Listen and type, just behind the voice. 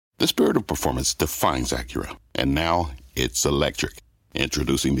The spirit of performance defines Acura, and now it's electric.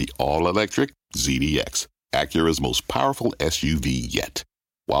 Introducing the all-electric ZDX, Acura's most powerful SUV yet.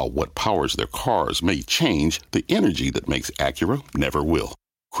 While what powers their cars may change, the energy that makes Acura never will.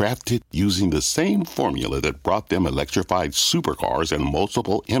 Crafted using the same formula that brought them electrified supercars and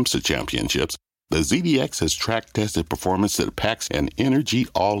multiple IMSA championships, the ZDX has track-tested performance that packs an energy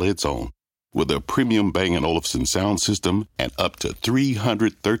all its own. With a premium Bang & Olufsen sound system and up to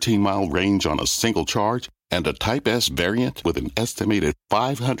 313-mile range on a single charge, and a Type S variant with an estimated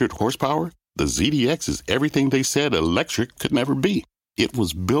 500 horsepower, the ZDX is everything they said electric could never be. It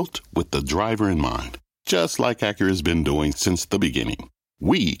was built with the driver in mind, just like Acura's been doing since the beginning.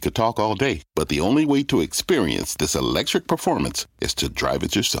 We could talk all day, but the only way to experience this electric performance is to drive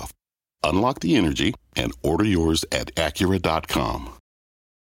it yourself. Unlock the energy and order yours at Acura.com.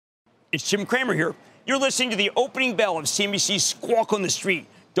 It's Jim Cramer here. You're listening to the opening bell of CNBC's Squawk on the Street.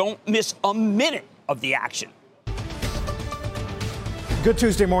 Don't miss a minute of the action. Good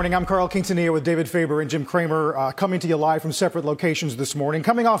Tuesday morning. I'm Carl Quintanilla with David Faber and Jim Cramer coming to you live from separate locations this morning.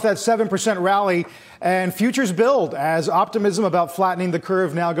 Coming off that 7% rally and futures build as optimism about flattening the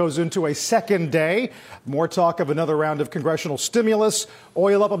curve now goes into a second day. More talk of another round of congressional stimulus.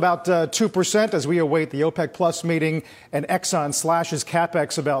 Oil up about 2% as we await the OPEC Plus meeting, and Exxon slashes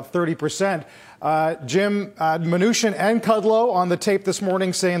CapEx about 30%. Jim, Mnuchin and Kudlow on the tape this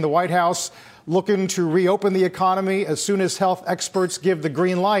morning saying the White House looking to reopen the economy as soon as health experts give the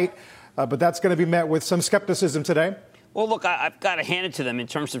green light. But that's going to be met with some skepticism today. Well, look, I've got to hand it to them in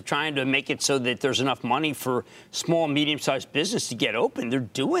terms of trying to make it so that there's enough money for small and medium-sized business to get open. They're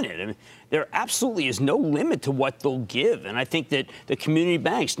doing it. I mean, there absolutely is no limit to what they'll give. And I think that the community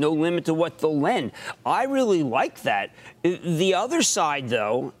banks, no limit to what they'll lend. I really like that. The other side,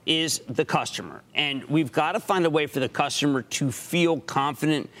 though, is the customer. And we've got to find a way for the customer to feel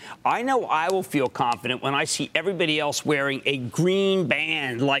confident. I know I will feel confident when I see everybody else wearing a green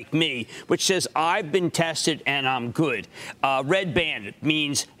band like me, which says I've been tested and I'm good. Red band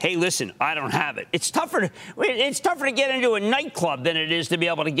means, hey, listen, I don't have it. It's tougher to get into a nightclub than it is to be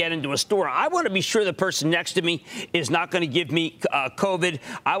able to get into a store. I want to be sure the person next to me is not going to give me COVID.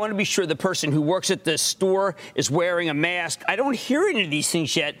 I want to be sure the person who works at the store is wearing a mask. I don't hear any of these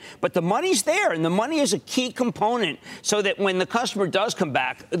things yet, but the money's there, and the money is a key component so that when the customer does come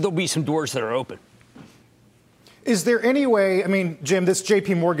back, there'll be some doors that are open. Is there any way, I mean, Jim, this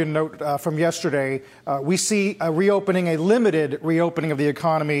J.P. Morgan note from yesterday, we see a limited reopening of the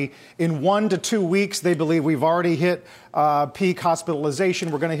economy in 1 to 2 weeks. They believe we've already hit peak hospitalization.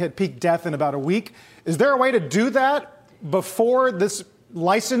 We're going to hit peak death in about a week. Is there a way to do that before this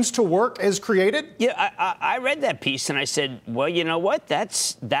license to work is created? Yeah, I read that piece and I said, well, you know what?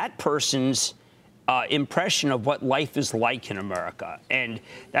 That's that person's impression of what life is like in America. And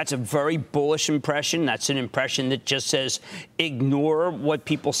that's a very bullish impression. That's an impression that just says ignore what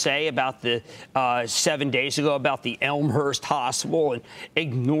people say about the 7 days ago about the Elmhurst Hospital, and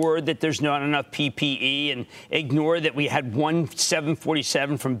ignore that there's not enough PPE, and ignore that we had one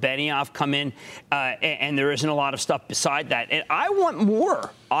 747 from Benioff come in and there isn't a lot of stuff beside that. And I want more.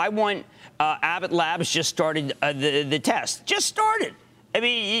 I want Abbott Labs just started the test. Just started. I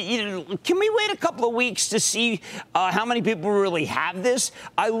mean, can we wait a couple of weeks to see how many people really have this?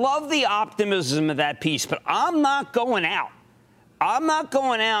 I love the optimism of that piece, but I'm not going out. I'm not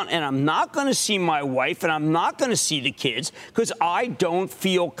going out, and I'm not going to see my wife, and I'm not going to see the kids because I don't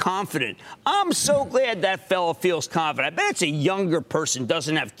feel confident. I'm so glad that fellow feels confident. I bet it's a younger person,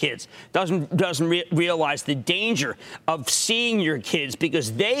 doesn't have kids, doesn't realize the danger of seeing your kids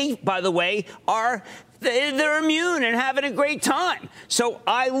because they, by the way, they're immune and having a great time. So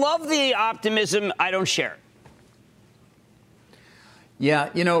I love the optimism. I don't share it. Yeah,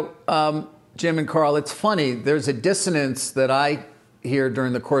 Jim and Carl, it's funny. There's a dissonance that I hear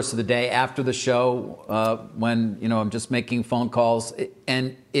during the course of the day after the show when, I'm just making phone calls.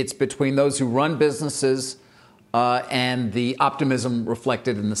 And it's between those who run businesses and the optimism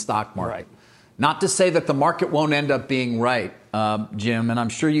reflected in the stock market. Right. Not to say that the market won't end up being right, Jim, and I'm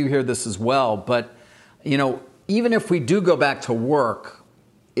sure you hear this as well. But, even if we do go back to work,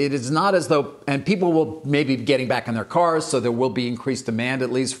 it is not as though, and people will maybe be getting back in their cars, so there will be increased demand,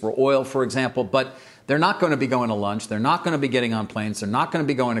 at least for oil, for example, but they're not going to be going to lunch. They're not going to be getting on planes. They're not going to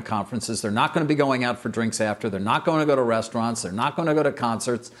be going to conferences. They're not going to be going out for drinks after. They're not going to go to restaurants. They're not going to go to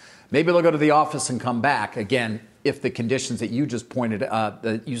concerts. Maybe they'll go to the office and come back, again, if the conditions that you just pointed,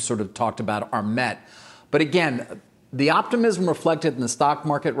 that you sort of talked about are met. But again, the optimism reflected in the stock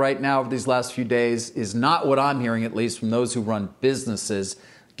market right now over these last few days is not what I'm hearing, at least from those who run businesses,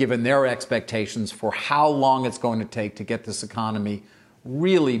 given their expectations for how long it's going to take to get this economy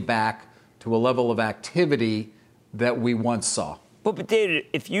really back to a level of activity that we once saw. But David,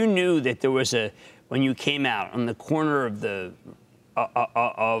 if you knew that there was when you came out on the corner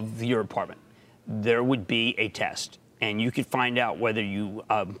of your apartment, there would be a test, and you could find out whether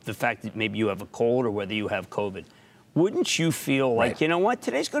the fact that maybe you have a cold or whether you have COVID, wouldn't you feel like, you know what,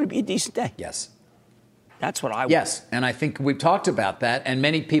 today's going to be a decent day? Yes. That's what I would. Yes, and I think we've talked about that, and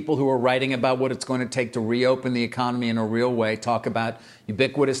many people who are writing about what it's going to take to reopen the economy in a real way talk about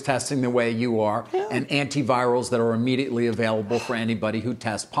ubiquitous testing the way you are, and antivirals that are immediately available for anybody who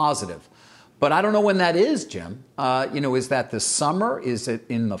tests positive. But I don't know when that is, Jim. Is that this summer? Is it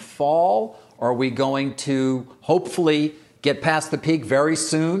in the fall? Are we going to hopefully get past the peak very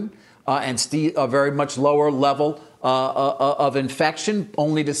soon and see a very much lower level of infection,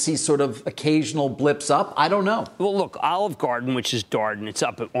 only to see sort of occasional blips up? I don't know. Well, look, Olive Garden, which is Darden, it's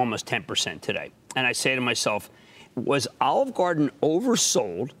up at almost 10% today. And I say to myself, was Olive Garden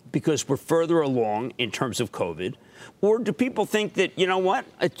oversold because we're further along in terms of COVID? Or do people think that, you know what,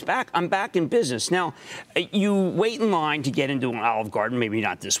 it's back, I'm back in business? Now, you wait in line to get into an Olive Garden, maybe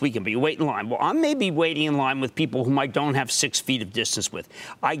not this weekend, but you wait in line. Well, I'm maybe waiting in line with people whom I don't have 6 feet of distance with.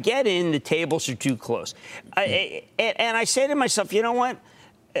 I get in, the tables are too close. And I say to myself, you know what,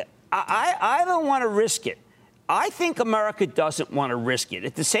 I don't want to risk it. I think America doesn't want to risk it.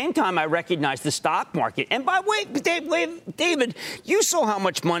 At the same time, I recognize the stock market. And by the way, David, you saw how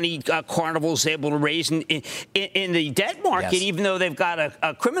much money Carnival's able to raise in the debt market, yes, even though they've got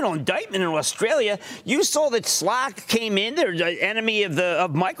a criminal indictment in Australia. You saw that Slack came in, they're the enemy of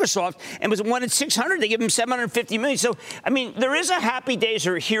Microsoft, and was wanted 600. They give them 750 million. So, I mean, there is a happy days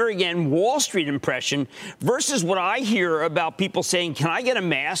are here again Wall Street impression versus what I hear about people saying, can I get a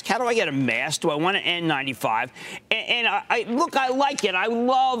mask? How do I get a mask? Do I want an N95? And I like it. I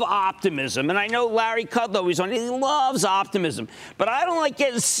love optimism. And I know Larry Kudlow, he's on. He loves optimism. But I don't like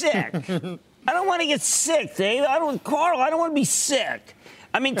getting sick. I don't want to get sick, Dave. Carl, I don't want to be sick.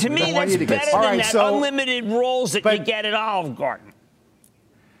 I mean, to me, that's better than that unlimited rolls that you get at Olive Garden.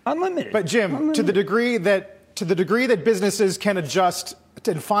 Unlimited. But, Jim, unlimited. to the degree that businesses can adjust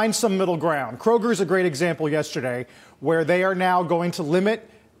and find some middle ground, Kroger's a great example yesterday where they are now going to limit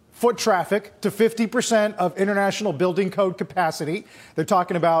foot traffic to 50% of international building code capacity. They're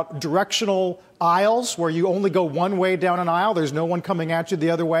talking about directional aisles where you only go one way down an aisle. There's no one coming at you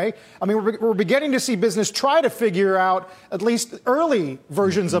the other way. I mean, we're beginning to see business try to figure out at least early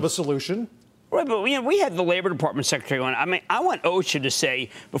versions of a solution. Right, but we had the Labor Department secretary on. I mean, I want OSHA to say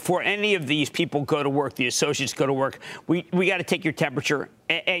before any of these people go to work, the associates go to work, we got to take your temperature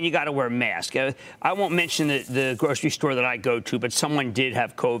and you got to wear a mask. I won't mention the grocery store that I go to, but someone did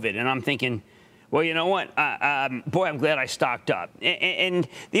have COVID, and I'm thinking, well, you know what? Boy, I'm glad I stocked up. And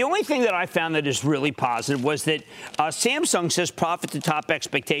the only thing that I found that is really positive was that Samsung says profit to top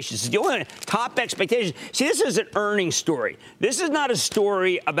expectations. The only top expectations. See, this is an earnings story. This is not a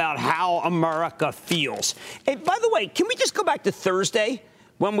story about how America feels. And by the way, can we just go back to Thursday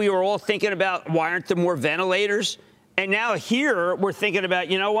when we were all thinking about why aren't there more ventilators? And now here we're thinking about,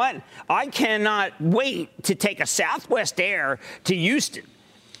 you know what? I cannot wait to take a Southwest Air to Houston.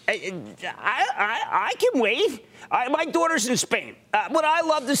 I can wait. My daughter's in Spain. Would I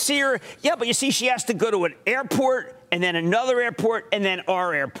love to see her? Yeah, but you see, she has to go to an airport and then another airport and then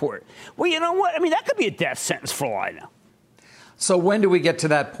our airport. Well, you know what? I mean, that could be a death sentence for all I know. So when do we get to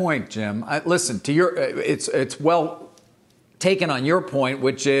that point, Jim? Listen, to your, it's well taken on your point,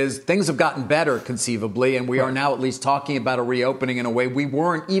 which is things have gotten better conceivably, and we are now at least talking about a reopening in a way we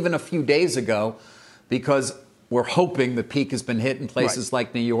weren't even a few days ago, because we're hoping the peak has been hit in places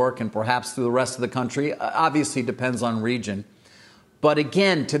like New York and perhaps through the rest of the country. Obviously, depends on region. But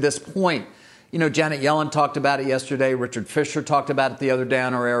again, to this point, you know, Janet Yellen talked about it yesterday. Richard Fisher talked about it the other day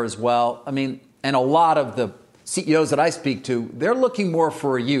on our air as well. I mean, and a lot of the CEOs that I speak to, they're looking more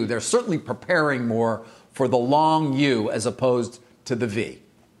for a U. They're certainly preparing more for the long U as opposed to the V.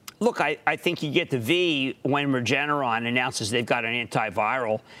 Look, I think you get the V when Regeneron announces they've got an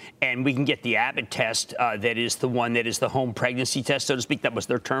antiviral, and we can get the Abbott test that is the one that is the home pregnancy test, so to speak. That was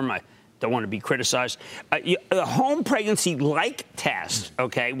their term. I don't want to be criticized. The home pregnancy-like test,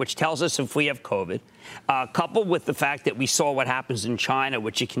 okay, which tells us if we have COVID, coupled with the fact that we saw what happens in China,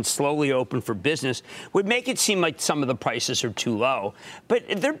 which it can slowly open for business, would make it seem like some of the prices are too low. But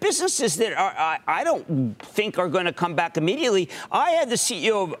they're businesses that I don't think are going to come back immediately. I had the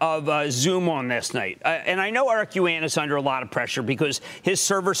CEO of Zoom on last night, and I know Eric Yuan is under a lot of pressure because his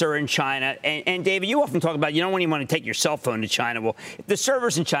servers are in China. And David, you often talk about you don't even want to take your cell phone to China. Well, if the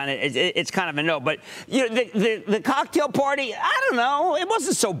server's in China, it's kind of a no. But you know, the cocktail party, I don't know. It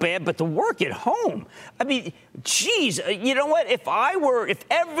wasn't so bad, but the work at home. I mean, geez, you know what? If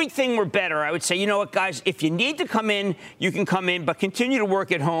everything were better, I would say, you know what, guys, if you need to come in, you can come in, but continue to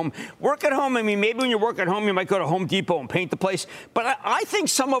work at home. Work at home. I mean, maybe when you work at home, you might go to Home Depot and paint the place. But I think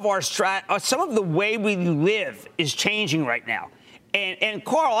some of the way we live is changing right now. And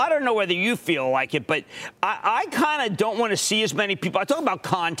Carl, I don't know whether you feel like it, but I kind of don't want to see as many people. I talk about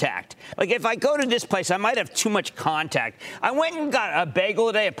contact. Like, if I go to this place, I might have too much contact. I went and got a bagel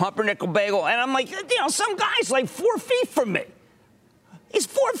today, a pumpernickel bagel, and I'm like, some guy's like 4 feet from me. He's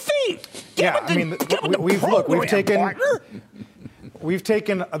 4 feet. We've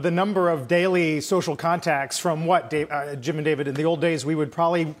taken the number of daily social contacts from Jim and David? In the old days, we would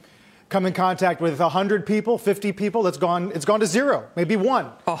probably come in contact with 100 people, 50 people. It's gone to zero, maybe one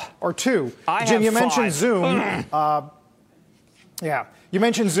or two. Jim, you mentioned Zoom. You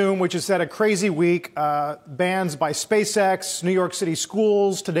mentioned Zoom, which has had a crazy week. Bans by SpaceX, New York City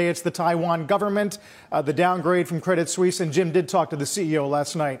schools. Today it's the Taiwan government, the downgrade from Credit Suisse. And Jim did talk to the CEO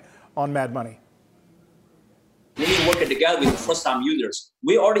last night on Mad Money. We need to work together with first-time users.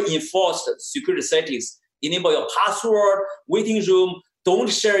 We already enforced security settings. Enable your password, waiting room. Don't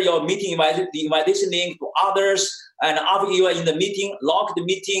share your meeting invitation link to others. And after you are in the meeting, lock the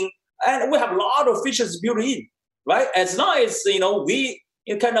meeting. And we have a lot of features built in, right? As long as, we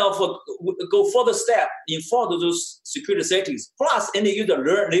kind of go further step, enforce those security settings. Plus, any user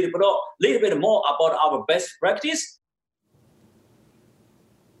learn a little bit more about our best practice.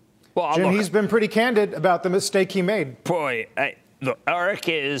 Well, Jim, he's been pretty candid about the mistake he made. Boy, look, Eric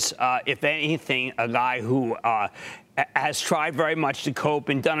is, if anything, a guy who has tried very much to cope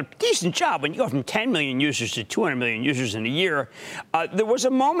and done a decent job. When you go from 10 million users to 200 million users in a year, there was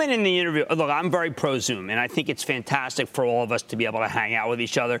a moment in the interview. Look, I'm very pro-Zoom, and I think it's fantastic for all of us to be able to hang out with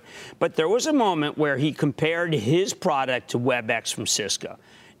each other. But there was a moment where he compared his product to WebEx from Cisco.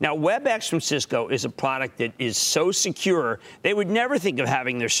 Now, WebEx from Cisco is a product that is so secure, they would never think of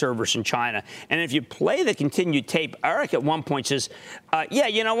having their servers in China. And if you play the continued tape, Eric at one point says,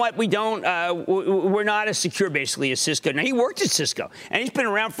 you know what, we're not as secure, basically, as Cisco. Now, he worked at Cisco, and he's been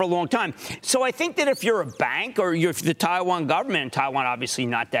around for a long time. So I think that if you're a bank or you're the Taiwan government, and Taiwan obviously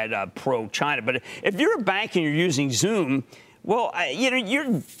not that pro-China, but if you're a bank and you're using Zoom, well, I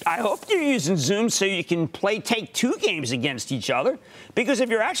hope you're using Zoom so you can play Take-Two games against each other. Because if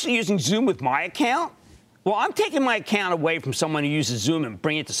you're actually using Zoom with my account, well, I'm taking my account away from someone who uses Zoom and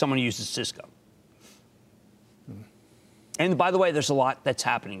bringing it to someone who uses Cisco. And by the way, there's a lot that's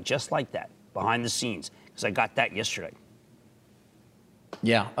happening just like that behind the scenes, because I got that yesterday.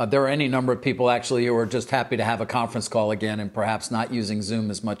 Yeah, there are any number of people actually who are just happy to have a conference call again and perhaps not using Zoom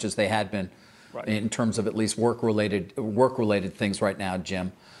as much as they had been. Right. In terms of at least work-related things right now,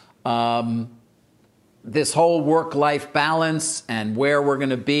 Jim. This whole work-life balance and where we're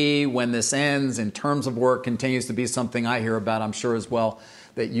going to be when this ends in terms of work continues to be something I hear about, I'm sure as well,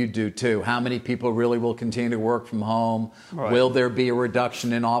 that you do too. How many people really will continue to work from home? Right. Will there be a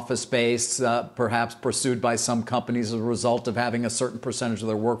reduction in office space, perhaps pursued by some companies as a result of having a certain percentage of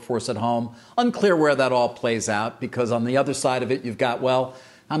their workforce at home? Unclear where that all plays out, because on the other side of it, you've got,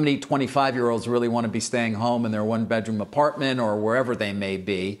 how many 25-year-olds really want to be staying home in their one-bedroom apartment or wherever they may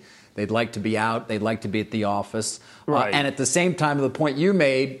be? They'd like to be out. They'd like to be at the office. Right. And at the same time, to the point you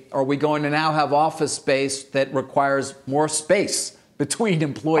made, are we going to now have office space that requires more space between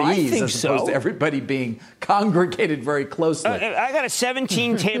employees as opposed to everybody being congregated very closely? I got a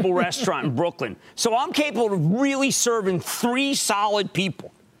 17-table restaurant in Brooklyn, so I'm capable of really serving 3 solid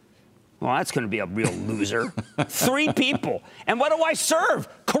people. Well, that's going to be a real loser. 3 people. And what do I serve?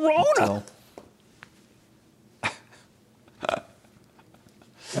 Corona.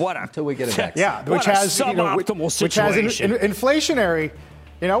 Until we get it back. Yeah, which has suboptimal situation. Which has inflationary.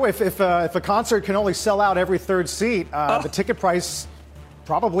 If a concert can only sell out every 3rd seat, the ticket price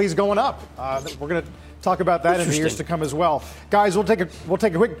probably is going up. We're going to talk about that in the years to come as well. Guys, we'll take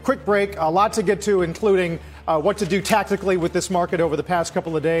a quick break. A lot to get to, including what to do tactically with this market over the past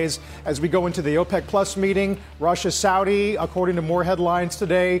couple of days as we go into the OPEC Plus meeting. Russia, Saudi, according to more headlines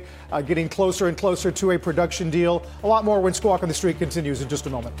today, getting closer and closer to a production deal. A lot more when Squawk on the Street continues in just a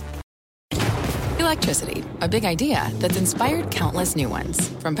moment. Electricity, a big idea that's inspired countless new ones.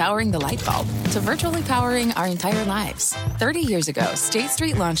 From powering the light bulb to virtually powering our entire lives. 30 years ago, State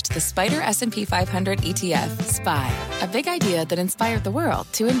Street launched the SPDR S&P 500 ETF, SPY. A big idea that inspired the world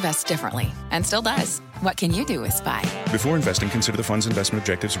to invest differently. And still does. What can you do with SPY? Before investing, consider the fund's investment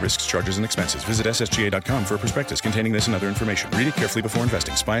objectives, risks, charges, and expenses. Visit ssga.com for a prospectus containing this and other information. Read it carefully before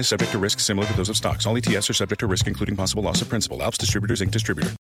investing. SPY is subject to risks similar to those of stocks. All ETFs are subject to risk, including possible loss of principal. ALPS Distributors, Inc.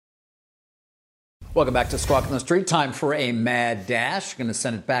 Distributor. Welcome back to Squawk on the Street. Time for a mad dash. Going to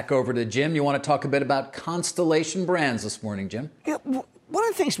send it back over to Jim. You want to talk a bit about Constellation Brands this morning, Jim? Yeah, one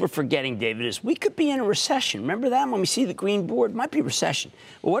of the things we're forgetting, David, is we could be in a recession. Remember that when we see the green board? Might be a recession.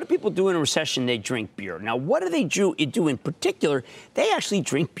 Well, what do people do in a recession? They drink beer. Now, what do they do in particular? They actually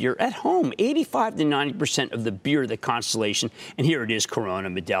drink beer at home. 85 to 90% of the beer that Constellation, and here it is, Corona,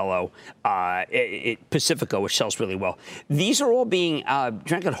 Modelo, Pacifico, which sells really well. These are all being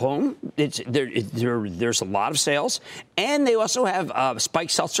drank at home. There's a lot of sales. And they also have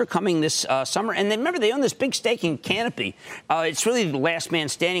Spiked Seltzer coming this summer. And remember, they own this big stake in Canopy. It's really the last man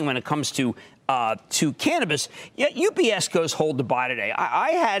standing when it comes to cannabis. Yet UBS goes hold to buy today. I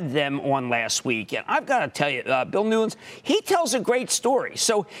had them on last week, and I've got to tell you, Bill Newlands, he tells a great story.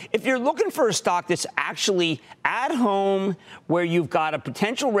 So if you're looking for a stock that's actually at home, where you've got a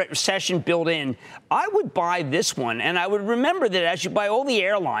potential recession built in, I would buy this one. And I would remember that as you buy all the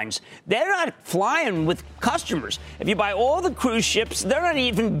airlines, they're not flying with customers. If you buy all the cruise ships, they're not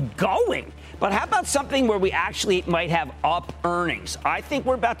even going. But how about something where we actually might have up earnings? I think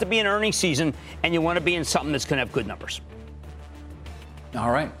we're about to be in earnings season, and you want to be in something that's going to have good numbers.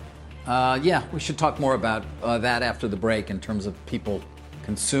 All right. Yeah, we should talk more about that after the break in terms of people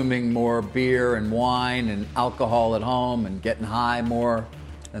consuming more beer and wine and alcohol at home and getting high more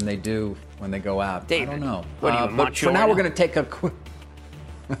than they do when they go out. David, I don't know. But for now, we're going to take a quick...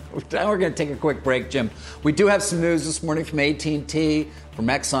 Now we're going to take a quick break, Jim. We do have some news this morning from AT&T, from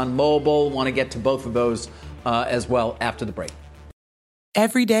ExxonMobil. Want to get to both of those as well after the break.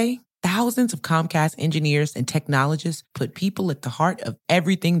 Every day, thousands of Comcast engineers and technologists put people at the heart of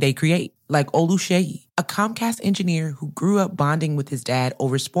everything they create. Like Oluseyi, a Comcast engineer who grew up bonding with his dad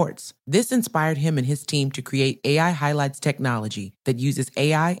over sports. This inspired him and his team to create AI Highlights technology that uses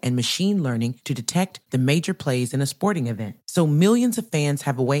AI and machine learning to detect the major plays in a sporting event. So millions of fans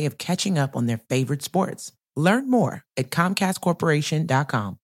have a way of catching up on their favorite sports. Learn more at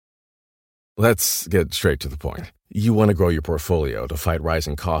ComcastCorporation.com. Let's get straight to the point. You want to grow your portfolio to fight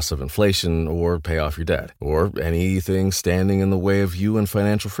rising costs of inflation or pay off your debt, or anything standing in the way of you and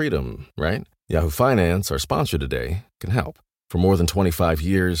financial freedom, right? Yahoo Finance, our sponsor today, can help. For more than 25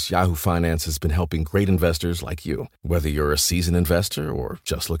 years, Yahoo Finance has been helping great investors like you. Whether you're a seasoned investor or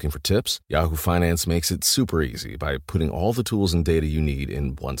just looking for tips, Yahoo Finance makes it super easy by putting all the tools and data you need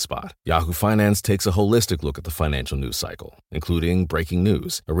in one spot. Yahoo Finance takes a holistic look at the financial news cycle, including breaking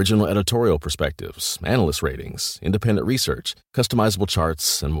news, original editorial perspectives, analyst ratings, independent research, customizable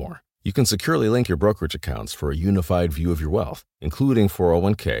charts, and more. You can securely link your brokerage accounts for a unified view of your wealth, including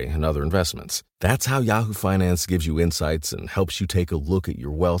 401k and other investments. That's how Yahoo Finance gives you insights and helps you take a look at your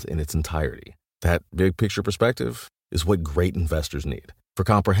wealth in its entirety. That big picture perspective is what great investors need. For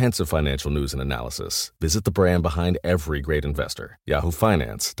comprehensive financial news and analysis, visit the brand behind every great investor,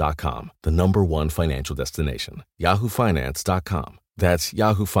 yahoofinance.com, the #1 financial destination, yahoofinance.com. That's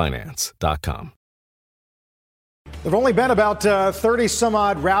yahoofinance.com. There have only been about 30 some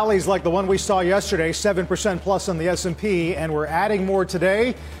odd rallies like the one we saw yesterday, 7% plus on the S&P, and we're adding more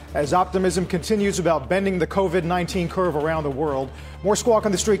today as optimism continues about bending the COVID-19 curve around the world. More Squawk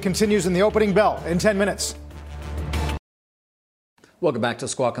on the Street continues in the opening bell in 10 minutes. Welcome back to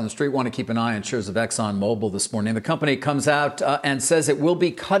Squawk on the Street. Want to keep an eye on shares of ExxonMobil this morning. The company comes out and says it will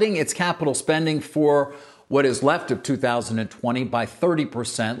be cutting its capital spending for what is left of 2020 by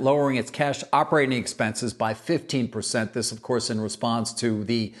 30%, lowering its cash operating expenses by 15%. This, of course, in response to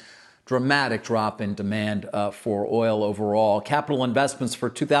the dramatic drop in demand for oil overall. Capital investments for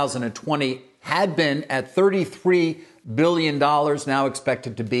 2020 had been at $33 billion, now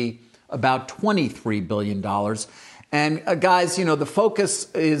expected to be about $23 billion. And guys, you know, the focus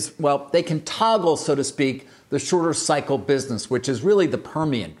is, well, they can toggle, so to speak, the shorter cycle business, which is really the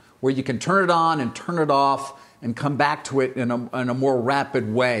Permian, where you can turn it on and turn it off and come back to it in a more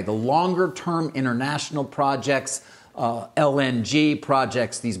rapid way. The longer-term international projects, LNG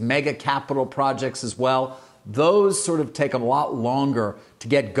projects, these mega capital projects as well, those sort of take a lot longer to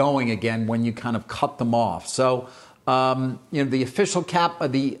get going again when you kind of cut them off. So, you know, the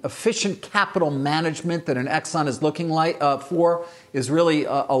efficient capital management that an Exxon is looking for is really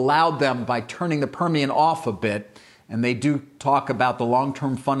allowed them by turning the Permian off a bit. And they do talk about the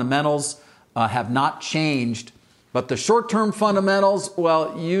long-term fundamentals have not changed. But the short-term fundamentals,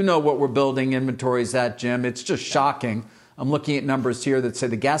 well, you know what we're building inventories at, Jim. It's just shocking. I'm looking at numbers here that say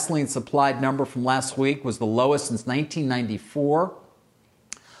the gasoline supplied number from last week was the lowest since 1994.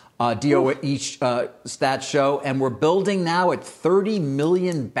 DOE stats show. And we're building now at 30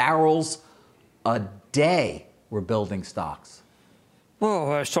 million barrels a day. We're building stocks.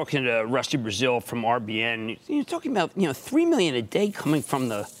 Well, I was talking to Rusty Brazil from RBN. You're talking about, $3 million a day coming from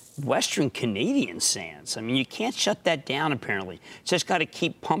the Western Canadian sands. I mean, you can't shut that down, apparently. It's just got to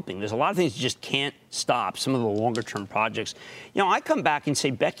keep pumping. There's a lot of things you just can't stop, some of the longer-term projects. I come back and say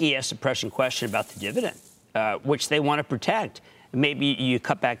Becky asked a pressing question about the dividend, which they want to protect. Maybe you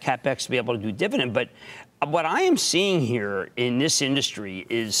cut back CapEx to be able to do dividend. But what I am seeing here in this industry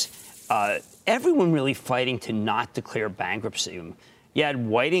is everyone really fighting to not declare bankruptcy. You had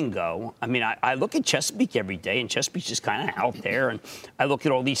Whiting go. I mean, I look at Chesapeake every day, and Chesapeake's just kind of out there. And I look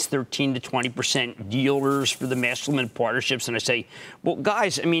at all these 13 to 20% dealers for the master limited partnerships, and I say, well,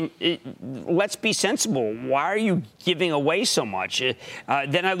 guys, I mean, let's be sensible. Why are you giving away so much?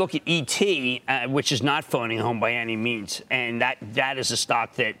 Then I look at ET, which is not phoning home by any means, and that is a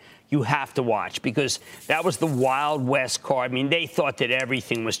stock that you have to watch because that was the Wild West car. I mean, they thought that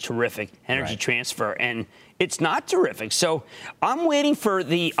everything was terrific, Energy Transfer, and it's not terrific. So I'm waiting for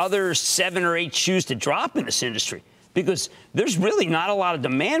the other 7 or 8 shoes to drop in this industry because there's really not a lot of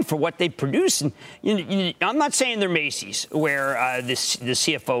demand for what they produce. And I'm not saying they're Macy's, where the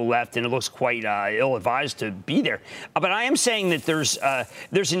CFO left and it looks quite ill-advised to be there. But I am saying that there's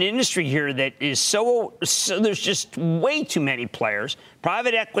an industry here that is so there's just way too many players,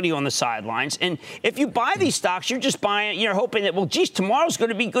 private equity on the sidelines. And if you buy these stocks, you're just buying, you're hoping that, well, geez, tomorrow's going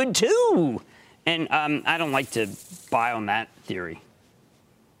to be good too. And I don't like to buy on that theory.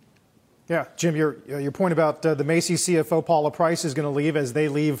 Yeah, Jim, your point about the Macy's CFO, Paula Price, is going to leave as they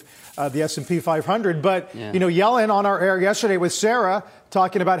leave the S&P 500. But, Yellen on our air yesterday with Sarah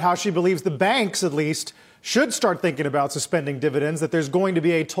talking about how she believes the banks, at least, should start thinking about suspending dividends, that there's going to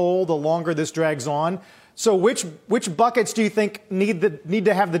be a toll the longer this drags on. So which buckets do you think need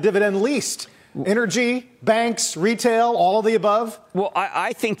to have the dividend least? Energy, banks, retail, all of the above? Well,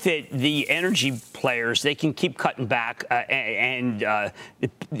 I think that the energy players, they can keep cutting back and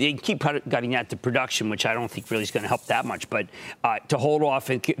they keep cutting out the production, which I don't think really is going to help that much. But to hold off,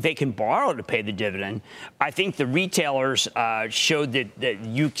 and they can borrow to pay the dividend. I think the retailers showed that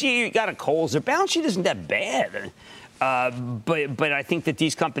you got a Kohl's. Their balance sheet isn't that bad. But I think that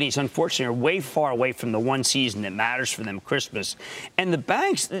these companies, unfortunately, are way far away from the one season that matters for them, Christmas. And the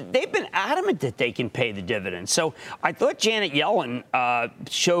banks, they've been adamant that they can pay the dividend. So I thought Janet Yellen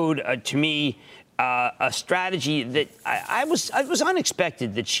showed to me a strategy that I was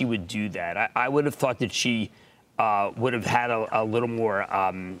unexpected that she would do that. I would have thought that she would have had a little more.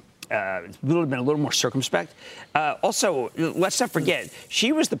 Been a little more circumspect. Also, let's not forget,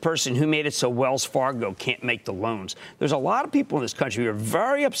 she was the person who made it so Wells Fargo can't make the loans. There's a lot of people in this country who are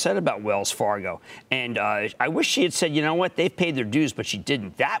very upset about Wells Fargo. And I wish she had said, you know what, they've paid their dues, but she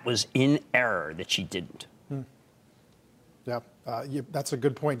didn't. That was in error that she didn't. Yeah, that's a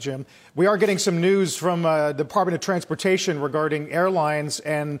good point, Jim. We are getting some news from the Department of Transportation regarding airlines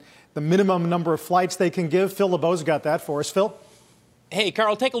and the minimum number of flights they can give. Phil LeBeau's got that for us. Phil? Hey,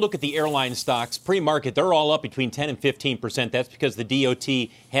 Carl, take a look at the airline stocks. Pre-market, they're all up between 10 and 15%. That's because the DOT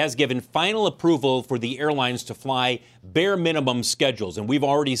has given final approval for the airlines to fly bare minimum schedules. And we've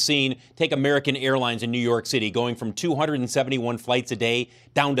already seen, take American Airlines in New York City, going from 271 flights a day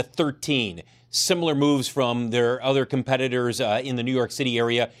down to 13. Similar moves from their other competitors in the New York City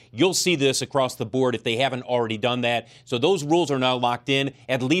area. You'll see this across the board if they haven't already done that. So those rules are now locked in,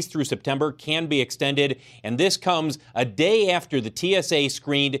 at least through September, can be extended. And this comes a day after the TSA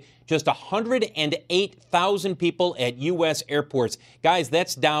screened just 108,000 people at U.S. airports. Guys,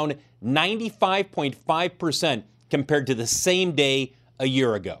 that's down 95.5% compared to the same day a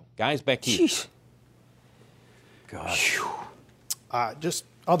year ago. Guys, back to you. Gosh. Just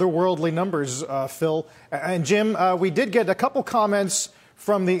otherworldly numbers, Phil. And Jim, we did get a couple comments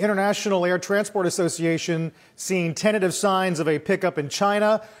from the International Air Transport Association seeing tentative signs of a pickup in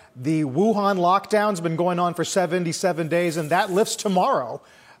China. The Wuhan lockdown's been going on for 77 days, and that lifts tomorrow.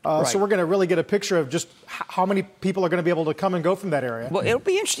 Right. So we're going to really get a picture of just how many people are going to be able to come and go from that area. Well, it'll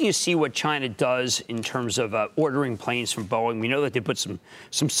be interesting to see what China does in terms of ordering planes from Boeing. We know that they put some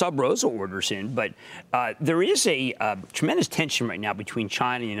sub-Rosa orders in, but there is a tremendous tension right now between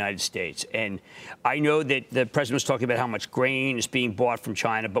China and the United States. And I know that the president was talking about how much grain is being bought from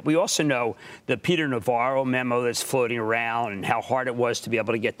China, but we also know the Peter Navarro memo that's floating around and how hard it was to be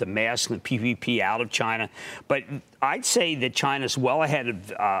able to get the masks and the PPP out of China. But I'd say that China's well ahead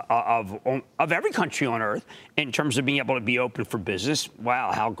of every country on earth in terms of being able to be open for business.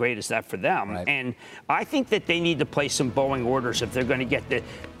 Wow, how great is that for them? Right. And I think that they need to place some Boeing orders if they're going to get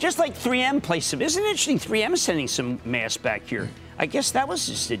just like 3M placed some. Isn't it interesting? 3M is sending some masks back here. I guess that was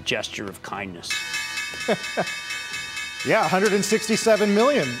just a gesture of kindness. Yeah, $167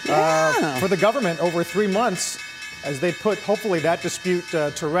 million for the government over 3 months. as they put, hopefully, that dispute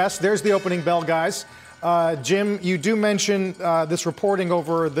to rest. There's the opening bell, guys. Jim, you do mention this reporting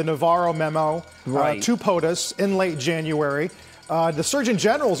over the Navarro memo to POTUS in late January. The Surgeon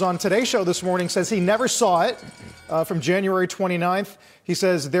General's on Today's Show this morning says he never saw it from January 29th. He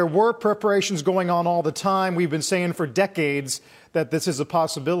says there were preparations going on all the time. We've been saying for decades that this is a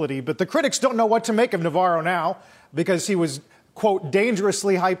possibility. But the critics don't know what to make of Navarro now because he was, quote,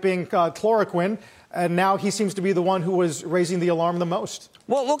 dangerously hyping chloroquine. And now he seems to be the one who was raising the alarm the most.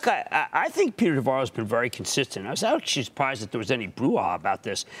 Well, look, I think Peter Navarro's been very consistent. I was actually surprised that there was any brouhaha about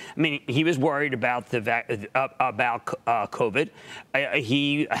this. I mean, he was worried about COVID.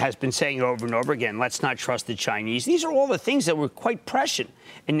 He has been saying over and over again, let's not trust the Chinese. These are all the things that were quite prescient.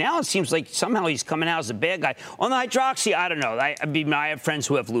 And now it seems like somehow he's coming out as a bad guy. On the hydroxy, I don't know. I have friends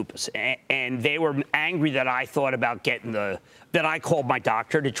who have lupus, and they were angry that I thought about getting that I called my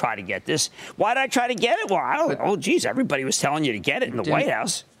doctor to try to get this. Why did I try to get it? Well, I don't know. Geez, everybody was telling you to get it in the White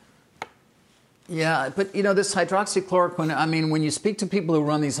House. Yeah, but, this hydroxychloroquine, I mean, when you speak to people who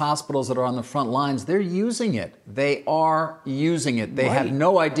run these hospitals that are on the front lines, they're using it. They are using it. They have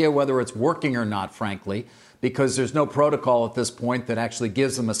no idea whether it's working or not, frankly, because there's no protocol at this point that actually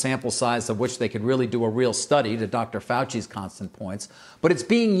gives them a sample size of which they could really do a real study, to Dr. Fauci's constant points. But it's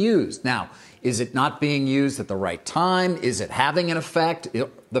being used. Now, is it not being used at the right time? Is it having an effect?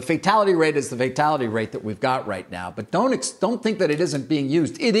 The fatality rate is the fatality rate that we've got right now. But don't think that it isn't being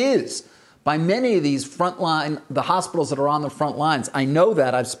used. It is. By many of these the hospitals that are on the front lines. I know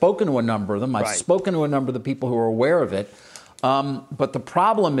that. I've spoken to a number of them. I've spoken to a number of the people who are aware of it. But the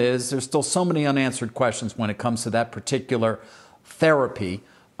problem is there's still so many unanswered questions when it comes to that particular therapy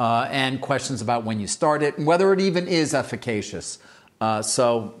and questions about when you start it and whether it even is efficacious.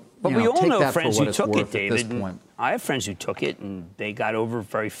 But we all know friends who took it, David. I have friends who took it, and they got over it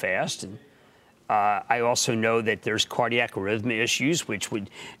very fast. And I also know that there's cardiac arrhythmia issues, which would,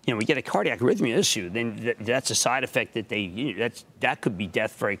 we get a cardiac arrhythmia issue, then that's a side effect that that could be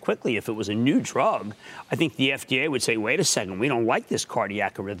death very quickly. If it was a new drug, I think the FDA would say, wait a second, we don't like this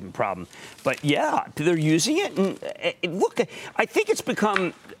cardiac arrhythmia problem. But yeah, they're using it. And look, I think it's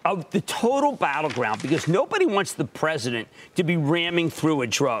become the total battleground because nobody wants the president to be ramming through a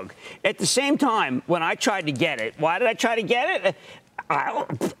drug. At the same time, when I tried to get it, why did I try to get it?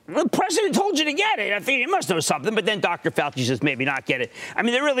 The president told you to get it. I think he must know something. But then Dr. Fauci says maybe not get it. I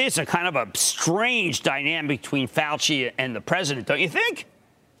mean, there really is a kind of a strange dynamic between Fauci and the president, don't you think?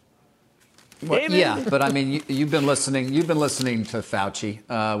 Well, yeah, but I mean, you've been listening to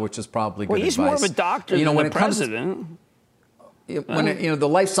Fauci, which is probably good he's advice. More of a doctor than the president. The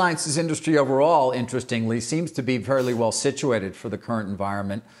life sciences industry overall, interestingly, seems to be fairly well situated for the current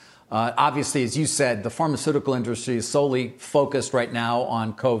environment. Obviously, as you said, the pharmaceutical industry is solely focused right now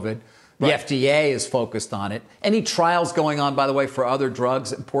on COVID. The FDA is focused on it. Any trials going on, by the way, for other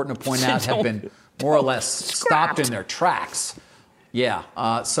drugs, important to point out, have been more or less stopped in their tracks. Yeah.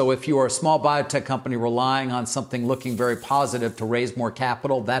 So if you are a small biotech company relying on something looking very positive to raise more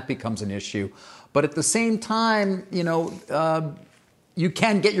capital, that becomes an issue. But at the same time, you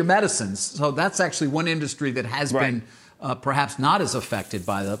can get your medicines. So that's actually one industry that has been perhaps not as affected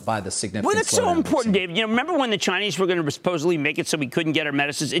by the significant. Well, that's so important, David. Remember when the Chinese were going to supposedly make it so we couldn't get our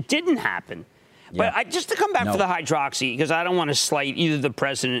medicines? It didn't happen. Yeah. But just to come back to the hydroxy, because I don't want to slight either the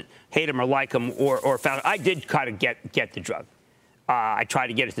president, hate him or like him, or Fauci. I did kind of get the drug. I tried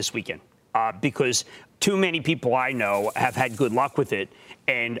to get it this weekend because too many people I know have had good luck with it.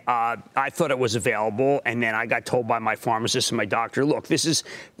 And I thought it was available, and then I got told by my pharmacist and my doctor, look, this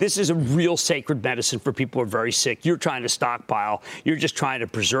is a real sacred medicine for people who are very sick. You're trying to stockpile. You're just trying to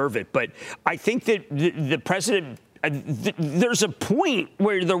preserve it. But I think that the president, there's a point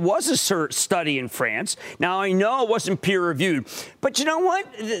where there was a study in France. Now, I know it wasn't peer-reviewed. But you know what?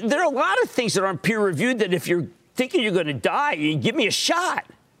 There are a lot of things that aren't peer-reviewed that if you're thinking you're going to die, you give me a shot.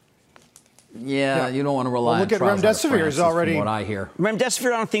 Yeah, you don't want to rely on trials. Look at Remdesivir is already. From what I hear.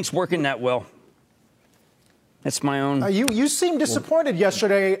 Remdesivir, I don't think is working that well. That's my own. You seemed disappointed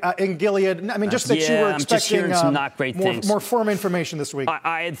yesterday in Gilead. I mean, just that you were expecting some not great things. More firm information this week.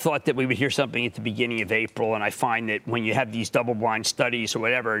 I had thought that we would hear something at the beginning of April, and I find that when you have these double-blind studies or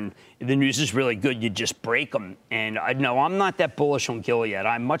whatever, and the news is really good, you just break them. And no, I'm not that bullish on Gilead.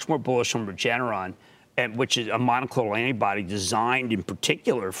 I'm much more bullish on Regeneron, which is a monoclonal antibody designed in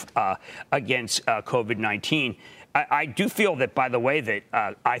particular against COVID-19. I do feel that, by the way,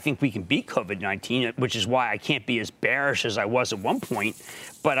 that I think we can beat COVID-19, which is why I can't be as bearish as I was at one point.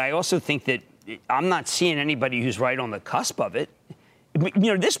 But I also think that I'm not seeing anybody who's right on the cusp of it.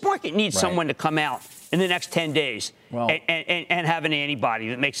 This market needs someone to come out in the next 10 days and have an antibody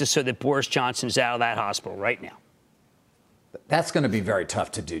that makes it so that Boris Johnson's out of that hospital right now. That's going to be very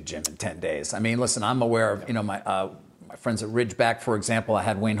tough to do, Jim, in 10 days. I mean, listen, I'm aware of, my friends at Ridgeback, for example. I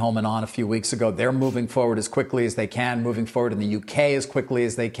had Wayne Holman on a few weeks ago. They're moving forward as quickly as they can, moving forward in the UK as quickly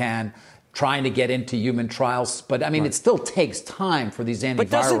as they can, trying to get into human trials. But, I mean, It still takes time for these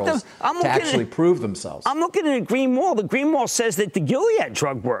antivirals to actually prove themselves. I'm looking at Green Wall. The Green Wall says that the Gilead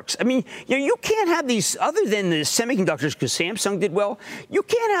drug works. I mean, you can't have these, other than the semiconductors, because Samsung did well, you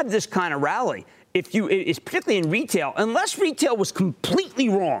can't have this kind of rally. It's particularly in retail, unless retail was completely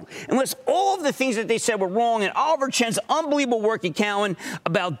wrong, unless all of the things that they said were wrong, and Oliver Chen's unbelievable work at Cowen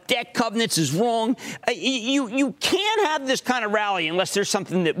about debt covenants is wrong. You can't have this kind of rally unless there's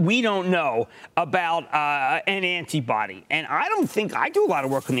something that we don't know about an antibody. And I don't think I do a lot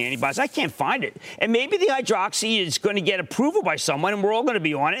of work on the antibodies. I can't find it. And maybe the hydroxy is going to get approval by someone, and we're all going to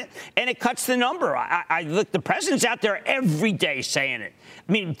be on it, and it cuts the number. Look, the president's out there every day saying it.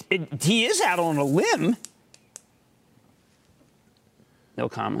 I mean, he is out on a limb. No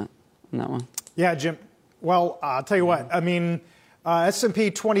comment on that one. Yeah, Jim. Well, I'll tell you what. I mean, S&P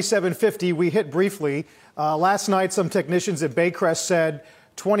 2750, we hit briefly. Last night, some technicians at Baycrest said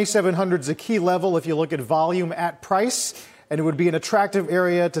 2,700 is a key level if you look at volume at price, and it would be an attractive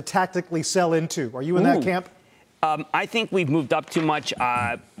area to tactically sell into. Are you in that camp? I think we've moved up too much.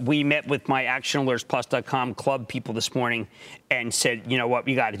 We met with my ActionAlertsPlus.com club people this morning and said, you know what,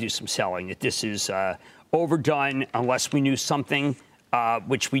 we got to do some selling. That this is overdone unless we knew something,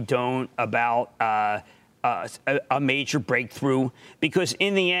 which we don't, about a major breakthrough. Because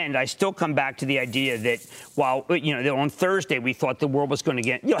in the end, I still come back to the idea that while, on Thursday we thought the world was going to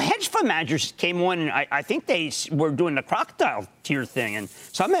get, hedge fund managers came on, and I think they were doing the crocodile tear thing. And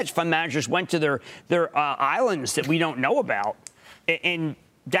some hedge fund managers went to their islands that we don't know about. And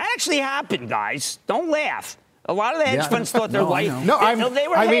that actually happened, guys. Don't laugh. A lot of the hedge funds thought their life. They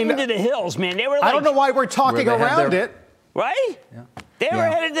were heading to the hills, man. They were like, I don't know why we're talking around it. Right? Yeah. They were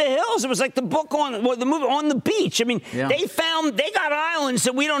headed to the hills. It was like the book the movie On the Beach. I mean, they got islands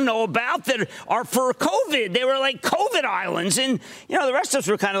that we don't know about that are for COVID. They were like COVID islands. And, the rest of us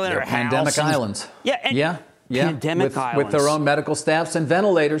were kind of in our house. Pandemic islands. Yeah. Pandemic islands. With their own medical staffs and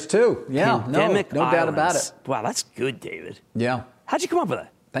ventilators, too. Yeah. Pandemic no doubt about it. Wow, that's good, David. Yeah. How'd you come up with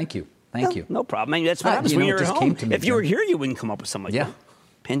that? Thank you. No problem. I mean, that's what happens when you're at home. If you were here, you wouldn't come up with something like that.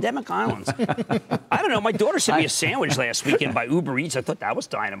 Pandemic islands. I don't know. My daughter sent me a sandwich last weekend by Uber Eats. I thought that was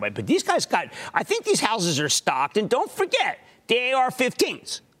dynamite. But these guys I think these houses are stocked. And don't forget, the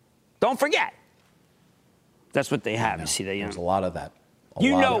AR-15s. Don't forget. That's what they have. You see, there's a lot of that.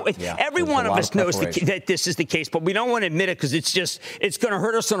 Every one of us knows that this is the case, but we don't want to admit it because it's going to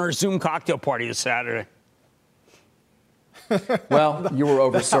hurt us on our Zoom cocktail party this Saturday. Well, you were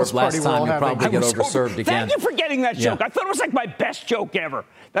overserved last time. You'll probably get overserved again. Thank you for getting that joke. I thought it was like my best joke ever,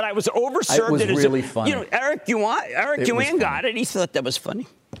 that I was overserved. It was really funny. Eric Yuan got it. He thought that was funny.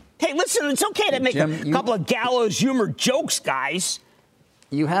 Hey, listen, it's okay to make a couple of gallows humor jokes, guys.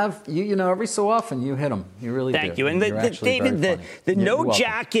 You have, every so often you hit them. You really do. Thank you. And David, the no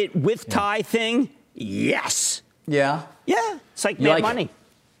jacket with tie thing, yes. Yeah? Yeah. It's like Mad Money.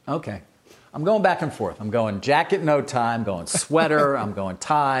 Okay. I'm going back and forth. I'm going jacket, no tie. I'm going sweater. I'm going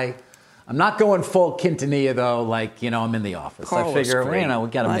tie. I'm not going full Quintanilla, though, like, I'm in the office. Carl, I figure, we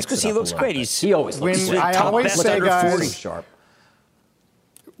got to mix it up. Because he looks great. He always looks great. I always say, guys, sharp.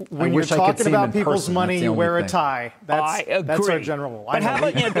 When you're talking about people's money, you wear a tie. That's our general rule. But how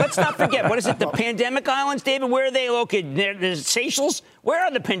about, let's not forget, what is it, the Pandemic Islands, David? Where are they located? The Seychelles? Where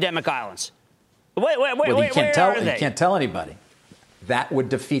are the Pandemic Islands? Wait, you can't tell anybody. That would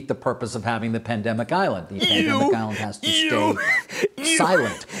defeat the purpose of having the Pandemic Island. The Pandemic Island has to stay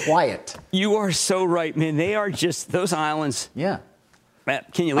silent, quiet. You are so right, man. They are just those islands. Yeah.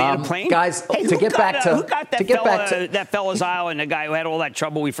 Can you land a plane? Guys, who got that fella's island, the guy who had all that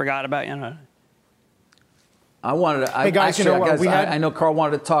trouble we forgot about? I wanted to. Hey, guys, I know Carl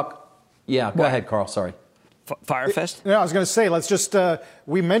wanted to talk. Yeah, go ahead, Carl. Sorry. Firefest? I was going to say, let's just,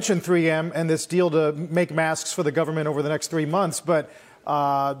 we mentioned 3M and this deal to make masks for the government over the next 3 months, but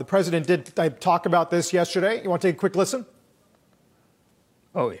the president did talk about this yesterday. You want to take a quick listen?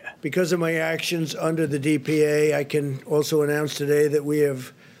 Oh, yeah. Because of my actions under the DPA, I can also announce today that we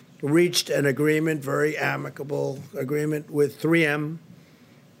have reached an agreement, very amicable agreement with 3M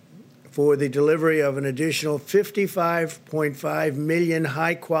for the delivery of an additional 55.5 million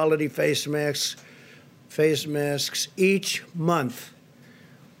high-quality face masks each month,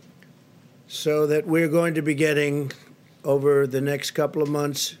 so that we're going to be getting, over the next couple of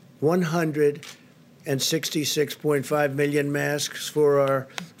months, 166.5 million masks for our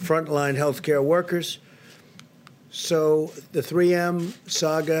frontline healthcare workers. So the 3M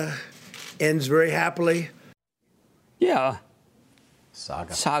saga ends very happily. Yeah.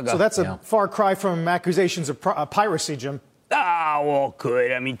 Saga. So that's a far cry from accusations of piracy, Jim. Ah, well,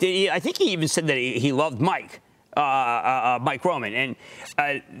 good. I mean, I think he even said that he loved Mike Roman. And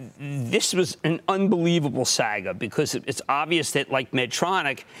this was an unbelievable saga because it's obvious that, like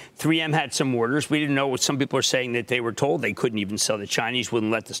Medtronic, 3M had some orders. We didn't know what some people are saying that they were told they couldn't even sell. The Chinese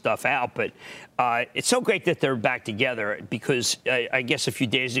wouldn't let the stuff out. But it's so great that they're back together because I guess a few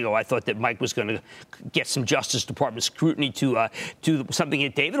days ago I thought that Mike was going to get some Justice Department scrutiny to something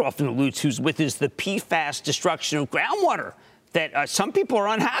that David often alludes to, with is the PFAS destruction of groundwater that some people are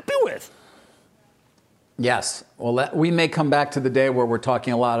unhappy with. Yes. Well, we may come back to the day where we're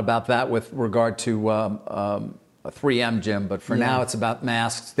talking a lot about that with regard to 3M, Jim. But for now, it's about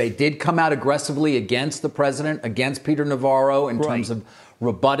masks. They did come out aggressively against the president, against Peter Navarro, in terms of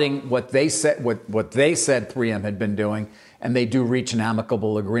rebutting what they said 3M had been doing. And they do reach an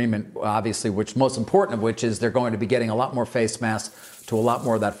amicable agreement, obviously, which most important of which is they're going to be getting a lot more face masks to a lot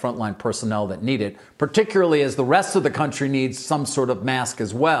more of that frontline personnel that need it, particularly as the rest of the country needs some sort of mask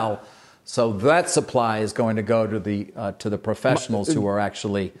as well. So that supply is going to go to the professionals who are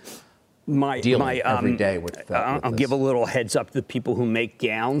actually dealing every day with that. I'll give a little heads up to the people who make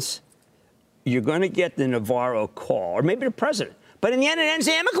gowns. You're going to get the Navarro call, or maybe the president. But in the end, it ends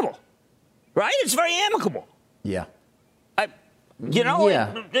amicable, right? It's very amicable. Yeah.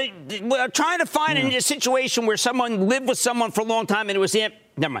 We're trying to find a situation where someone lived with someone for a long time and it was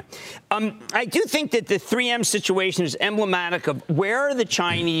never mind. I do think that the 3M situation is emblematic of where are the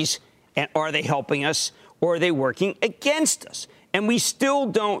Chinese, and are they helping us, or are they working against us? And we still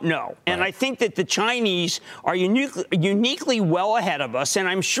don't know. And I think that the Chinese are uniquely well ahead of us. And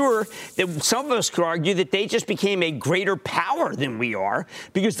I'm sure that some of us could argue that they just became a greater power than we are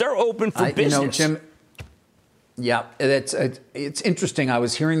because they're open for business. Jim, yeah, it's interesting. I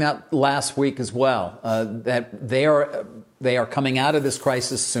was hearing that last week as well, that they are coming out of this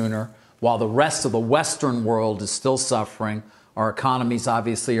crisis sooner while the rest of the Western world is still suffering. Our economies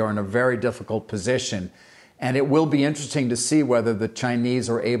obviously are in a very difficult position. And it will be interesting to see whether the Chinese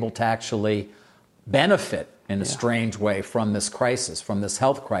are able to actually benefit in a strange way from this crisis, from this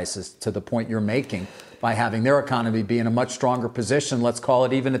health crisis, to the point you're making, by having their economy be in a much stronger position, let's call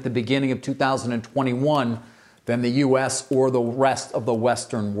it even at the beginning of 2021, than the U.S. or the rest of the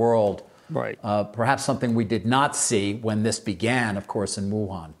Western world. Right. Perhaps something we did not see when this began, of course, in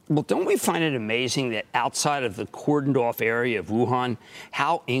Wuhan. Well, don't we find it amazing that outside of the cordoned off area of Wuhan,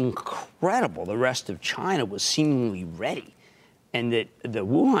 how incredible the rest of China was seemingly ready? And that the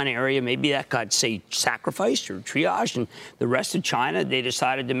Wuhan area, maybe that got, say, sacrificed or triaged, and the rest of China, they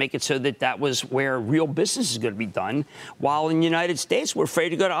decided to make it so that that was where real business is going to be done, while in the United States, we're afraid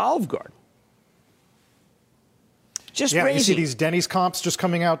to go to Olive Garden. Just crazy. You see these Denny's comps just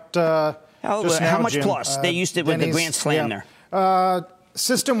coming out how much Jim? Plus? They used it with the Grand Slam there.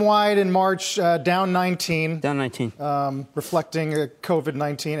 System-wide in March, down 19. Down 19. Reflecting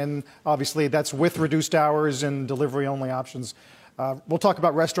COVID-19. And obviously that's with reduced hours and delivery-only options. We'll talk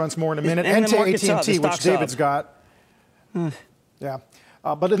about restaurants more in a minute. And to AT&T, which David's got. Yeah.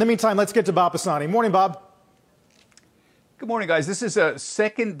 But in the meantime, let's get to Bob Pisani. Morning, Bob. Good morning, guys. This is a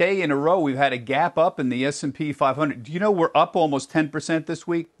second day in a row we've had a gap up in the S&P 500. Do you know we're up almost 10% this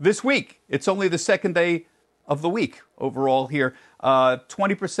week? This week. It's only the second day of the week overall here.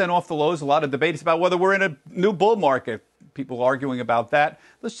 20% off the lows. A lot of debates about whether we're in a new bull market. People arguing about that.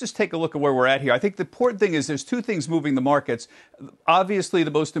 Let's just take a look at where we're at here. I think the important thing is there's two things moving the markets. Obviously,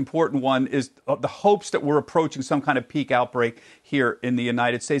 the most important one is the hopes that we're approaching some kind of peak outbreak here in the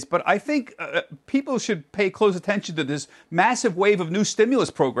United States. But I think people should pay close attention to this massive wave of new stimulus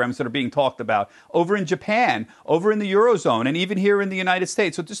programs that are being talked about over in Japan, over in the Eurozone, and even here in the United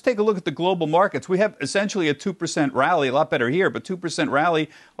States. So just take a look at the global markets. We have essentially a 2% rally, a lot better here, but 2% rally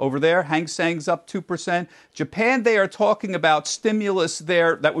over there. Hang Seng's up 2%. Japan, they are talking about stimulus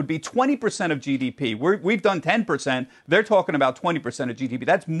there that would be 20% of GDP. We've done 10%. They're talking about 20% of GDP.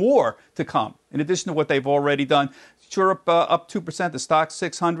 That's more to come, in addition to what they've already done. Europe up 2%, the stock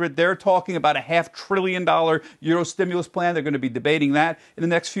 600. They're talking about a $500 billion Euro stimulus plan. They're going to be debating that in the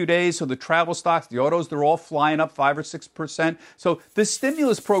next few days. So the travel stocks, the autos, they're all flying up 5 or 6%. So the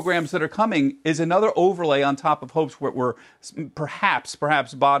stimulus programs that are coming is another overlay on top of hopes where we're perhaps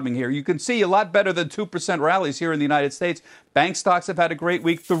bottoming here. You can see a lot better than 2% rallies here in the United States. Bank stocks have had a great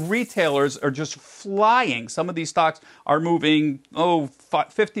week. The retailers are just flying. Some of these stocks are moving,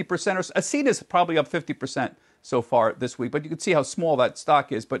 50% or so. Acena's probably up 50% so far this week, but you can see how small that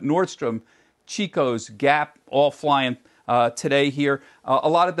stock is. But Nordstrom, Chico's, Gap, all flying today here. A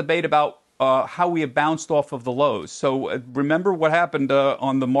lot of debate about how we have bounced off of the lows. So remember what happened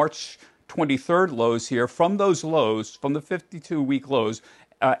on the March 23rd lows here. From those lows, from the 52-week lows,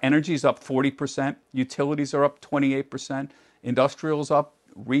 energy is up 40%, utilities are up 28%, industrials up,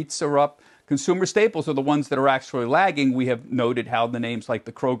 REITs are up. Consumer staples are the ones that are actually lagging. We have noted how the names like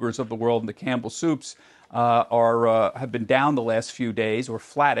the Krogers of the world and the Campbell Soups have been down the last few days or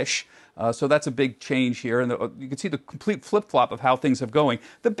flattish. So that's a big change here. And you can see the complete flip-flop of how things have going.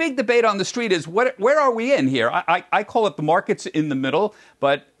 The big debate on the street is where are we in here? I call it the markets in the middle,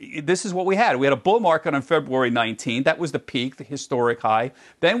 but this is what we had. We had a bull market on February 19th. That was the peak, the historic high.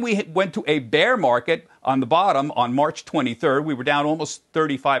 Then we went to a bear market on the bottom on March 23rd. We were down almost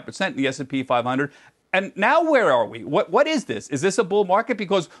 35% in the S&P 500. And now where are we? What is this? Is this a bull market?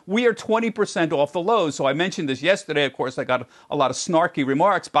 Because we are 20% off the lows. So I mentioned this yesterday. Of course, I got a lot of snarky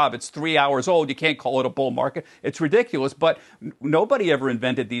remarks. Bob, it's 3 hours old. You can't call it a bull market. It's ridiculous. But nobody ever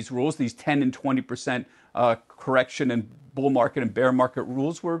invented these rules. These 10 and 20% correction and bull market and bear market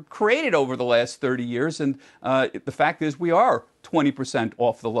rules were created over the last 30 years. And the fact is we are 20%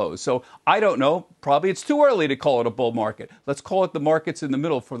 off the lows. So I don't know. Probably it's too early to call it a bull market. Let's call it the markets in the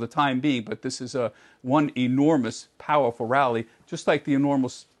middle for the time being. But this is one enormous, powerful rally, just like the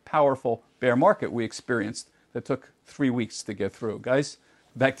enormous, powerful bear market we experienced that took 3 weeks to get through. Guys,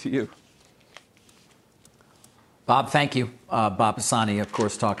 back to you. Bob, thank you. Bob Pisani, of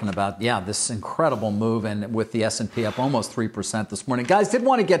course, talking about, this incredible move, and with the S&P up almost 3% this morning. Guys, did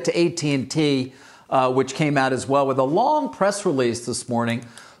want to get to AT&T, which came out as well with a long press release this morning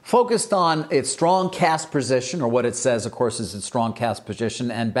focused on its strong cash position, or what it says, of course, is its strong cash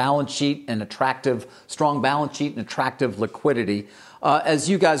position and balance sheet and strong balance sheet and attractive liquidity. As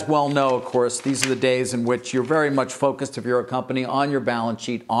you guys well know, of course, these are the days in which you're very much focused, if you're a company, on your balance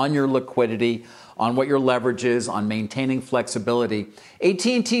sheet, on your liquidity, on what your leverage is, on maintaining flexibility.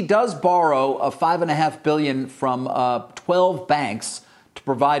 AT&T does borrow $5.5 billion from 12 banks to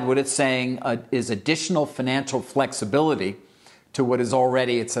provide what it's saying is additional financial flexibility to what is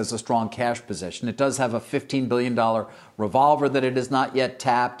already, it says, a strong cash position. It does have a $15 billion revolver that it has not yet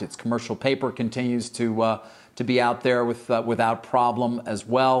tapped. Its commercial paper continues to be out there without problem as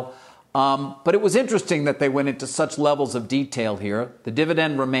well. But it was interesting that they went into such levels of detail here. The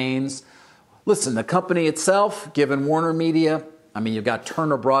dividend remains. Listen, the company itself, given Warner Media, I mean, you've got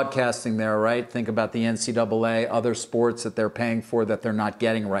Turner Broadcasting there, right? Think about the NCAA, other sports that they're paying for that they're not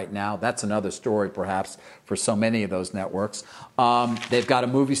getting right now. That's another story, perhaps, for so many of those networks. They've got a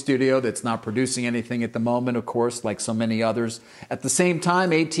movie studio that's not producing anything at the moment, of course, like so many others. At the same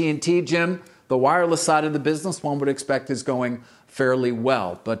time, AT&T, Jim, the wireless side of the business, one would expect, is going fairly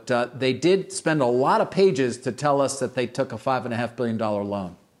well. But they did spend a lot of pages to tell us that they took a $5.5 billion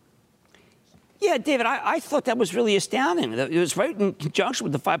loan. Yeah, David, I thought that was really astounding. It was right in conjunction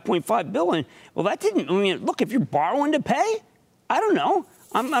with the $5.5 billion. Well, that didn't, look, if you're borrowing to pay, I don't know.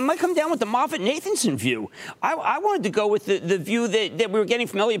 I might come down with the Moffett-Nathanson view. I wanted to go with the view that we were getting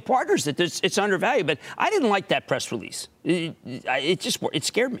from Elliott Partners, that it's undervalued. But I didn't like that press release. It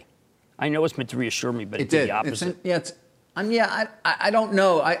scared me. I know it's meant to reassure me, but it did the opposite. I don't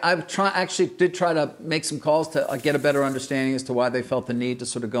know. I did try to make some calls to get a better understanding as to why they felt the need to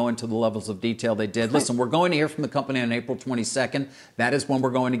sort of go into the levels of detail they did. Listen, we're going to hear from the company on April 22nd. That is when we're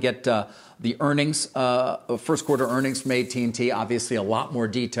going to get the earnings, first quarter earnings from AT&T. Obviously, a lot more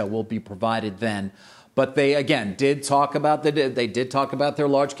detail will be provided then. But they, again, did talk about their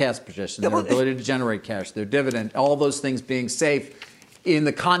large cash position, their ability to generate cash, their dividend, all those things being safe in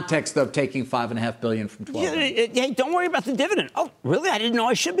the context of taking $5.5 billion from 12. Hey, don't worry about the dividend. Oh, really? I didn't know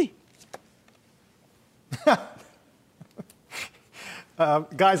I should be.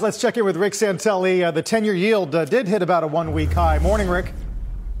 Guys, let's check in with Rick Santelli. The 10-year yield did hit about a 1-week high. Morning, Rick.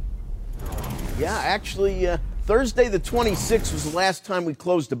 Yeah, actually, Thursday the 26th was the last time we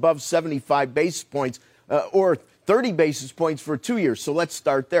closed above 75 basis points or 30 basis points for 2 years. So let's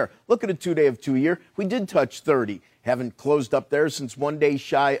start there. Look at a 2-day of 2-year. We did touch 30. Haven't closed up there since 1 day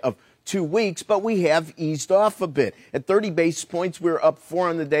shy of 2 weeks, but we have eased off a bit. At 30 basis points, we're up 4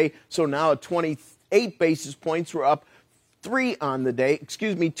 on the day. So now at 28 basis points, we're up 2 on the day.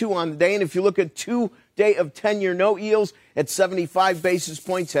 And if you look at 2-day of 10-year note yields at 75 basis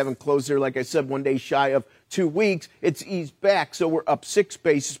points, haven't closed there, like I said, 1 day shy of 2 weeks, it's eased back. So we're up 6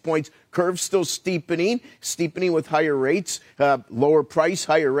 basis points. Curve still steepening with higher rates, lower price,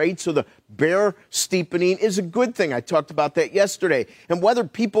 higher rates. So the bear steepening is a good thing. I talked about that yesterday. And whether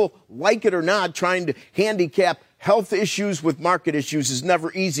people like it or not, trying to handicap health issues with market issues is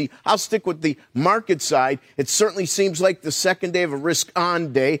never easy. I'll stick with the market side. It certainly seems like the second day of a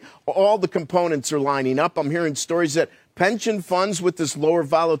risk-on day. All the components are lining up. I'm hearing stories that pension funds with this lower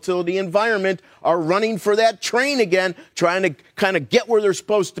volatility environment are running for that train again, trying to kind of get where they're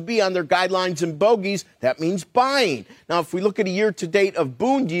supposed to be on their guidelines and bogeys. That means buying. Now, if we look at a year-to-date of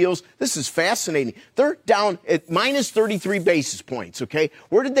Bund yields, this is fascinating. They're down at minus 33 basis points, okay?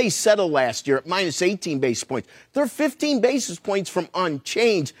 Where did they settle last year? At minus 18 basis points. They're 15 basis points from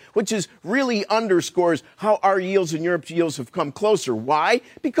unchanged, which is really underscores how our yields and Europe's yields have come closer. Why?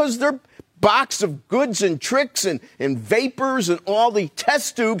 Because they're box of goods and tricks and vapors and all the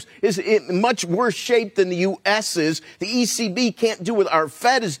test tubes is in much worse shape than the U.S. is. The ECB can't do what our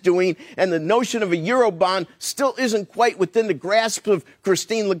Fed is doing, and the notion of a Eurobond still isn't quite within the grasp of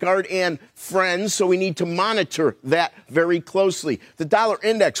Christine Lagarde and friends, so we need to monitor that very closely. The dollar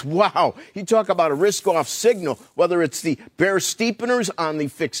index, wow, you talk about a risk-off signal, whether it's the bear steepeners on the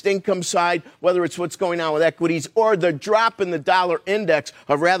fixed income side, whether it's what's going on with equities, or the drop in the dollar index,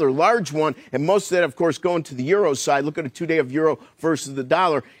 a rather large one. And most of that, of course, going to the euro side. Look at a 2-day of euro versus the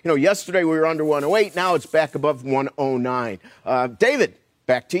dollar. You know, yesterday we were under 108. Now it's back above 109. David,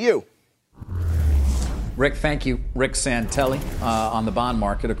 back to you. Rick, thank you. Rick Santelli on the bond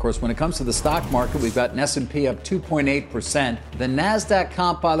market. Of course, when it comes to the stock market, we've got an S&P up 2.8%. The NASDAQ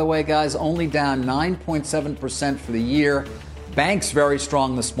comp, by the way, guys, only down 9.7% for the year. Banks very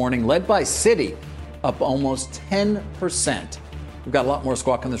strong this morning, led by Citi, up almost 10%. We've got a lot more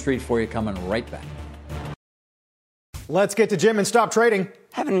Squawk on the Street for you coming right back. Let's get to Jim and stop trading.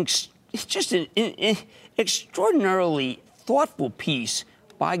 It's just an extraordinarily thoughtful piece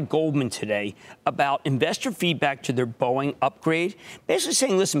by Goldman today about investor feedback to their Boeing upgrade, basically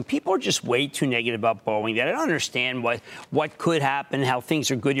saying, listen, people are just way too negative about Boeing. They don't understand what could happen, how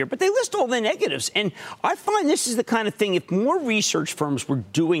things are good here, but they list all the negatives. And I find this is the kind of thing, if more research firms were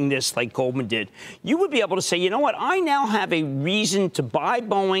doing this like Goldman did, you would be able to say, you know what, I now have a reason to buy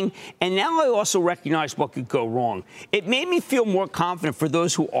Boeing, and now I also recognize what could go wrong. It made me feel more confident for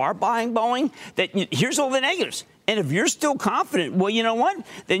those who are buying Boeing that here's all the negatives. And if you're still confident, well, you know what?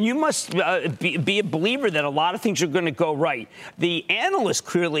 Then you must be a believer that a lot of things are going to go right. The analyst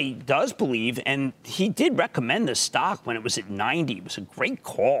clearly does believe, and he did recommend the stock when it was at 90. It was a great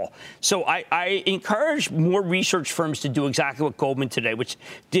call. So I encourage more research firms to do exactly what Goldman today, which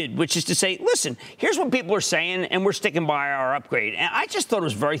is to say, listen, here's what people are saying, and we're sticking by our upgrade. And I just thought it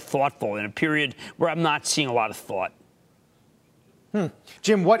was very thoughtful in a period where I'm not seeing a lot of thought.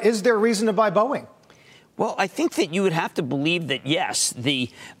 Jim, what is their reason to buy Boeing? Well, I think that you would have to believe that, yes,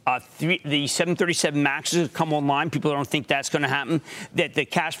 the 737 MAXs come online. People don't think that's going to happen. That the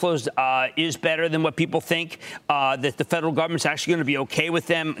cash flows is better than what people think. That the federal government's actually going to be okay with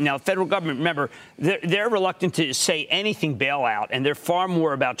them. Now, the federal government, remember, they're reluctant to say anything bailout, and they're far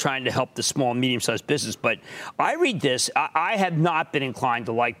more about trying to help the small and medium-sized business. But I read this. I have not been inclined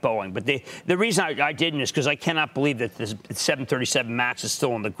to like Boeing. But the reason I didn't is because I cannot believe that the 737 MAX is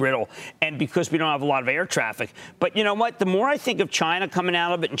still on the griddle, and because we don't have a lot of air traffic. But you know what? The more I think of China coming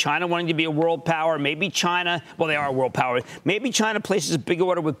out of it and China wanting to be a world power, maybe China, well, they are a world power. Maybe China places a big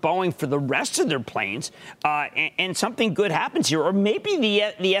order with Boeing for the rest of their planes, and something good happens here. Or maybe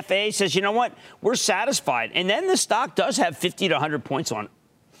the FAA says, you know what? We're satisfied. And then the stock does have 50 to 100 points on it.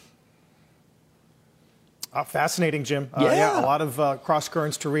 Fascinating, Jim. Yeah, a lot of cross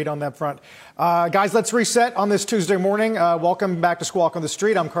currents to read on that front. Guys, let's reset on this Tuesday morning. Welcome back to Squawk on the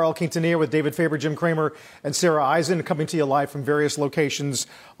Street. I'm Carl Quintanilla with David Faber, Jim Cramer, and Sarah Eisen, coming to you live from various locations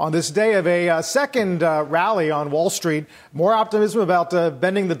on this day of a second rally on Wall Street. More optimism about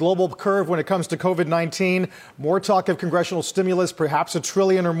bending the global curve when it comes to COVID-19. More talk of congressional stimulus, perhaps $1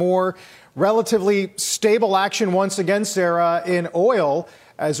 trillion or more. Relatively stable action once again, Sarah, in oil,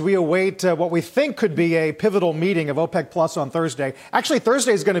 as we await what we think could be a pivotal meeting of OPEC Plus on Thursday. Actually,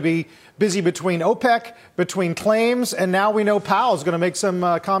 Thursday is going to be busy between OPEC, between claims, and now we know Powell is going to make some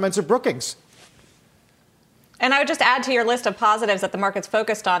comments at Brookings. And I would just add to your list of positives that the market's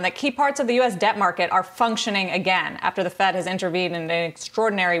focused on that key parts of the U.S. debt market are functioning again after the Fed has intervened in an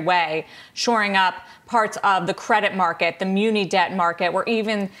extraordinary way, shoring up parts of the credit market, the muni debt market. We're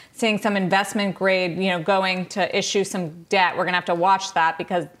even seeing some investment grade, going to issue some debt. We're going to have to watch that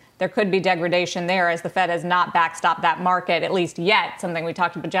because there could be degradation there as the Fed has not backstopped that market, at least yet, something we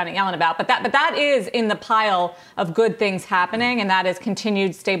talked to Janet Yellen about. But that is in the pile of good things happening, and that is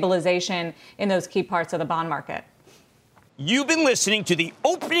continued stabilization in those key parts of the bond market. You've been listening to the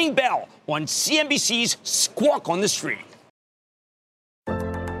opening bell on CNBC's Squawk on the Street.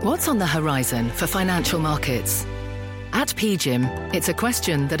 What's on the horizon for financial markets? At PGIM, it's a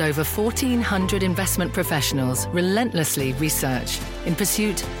question that over 1,400 investment professionals relentlessly research in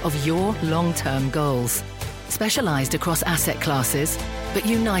pursuit of your long-term goals. Specialized across asset classes, but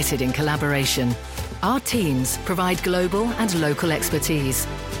united in collaboration. Our teams provide global and local expertise.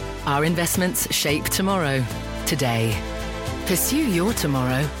 Our investments shape tomorrow, today. Pursue your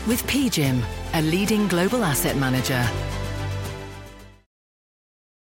tomorrow with PGIM, a leading global asset manager.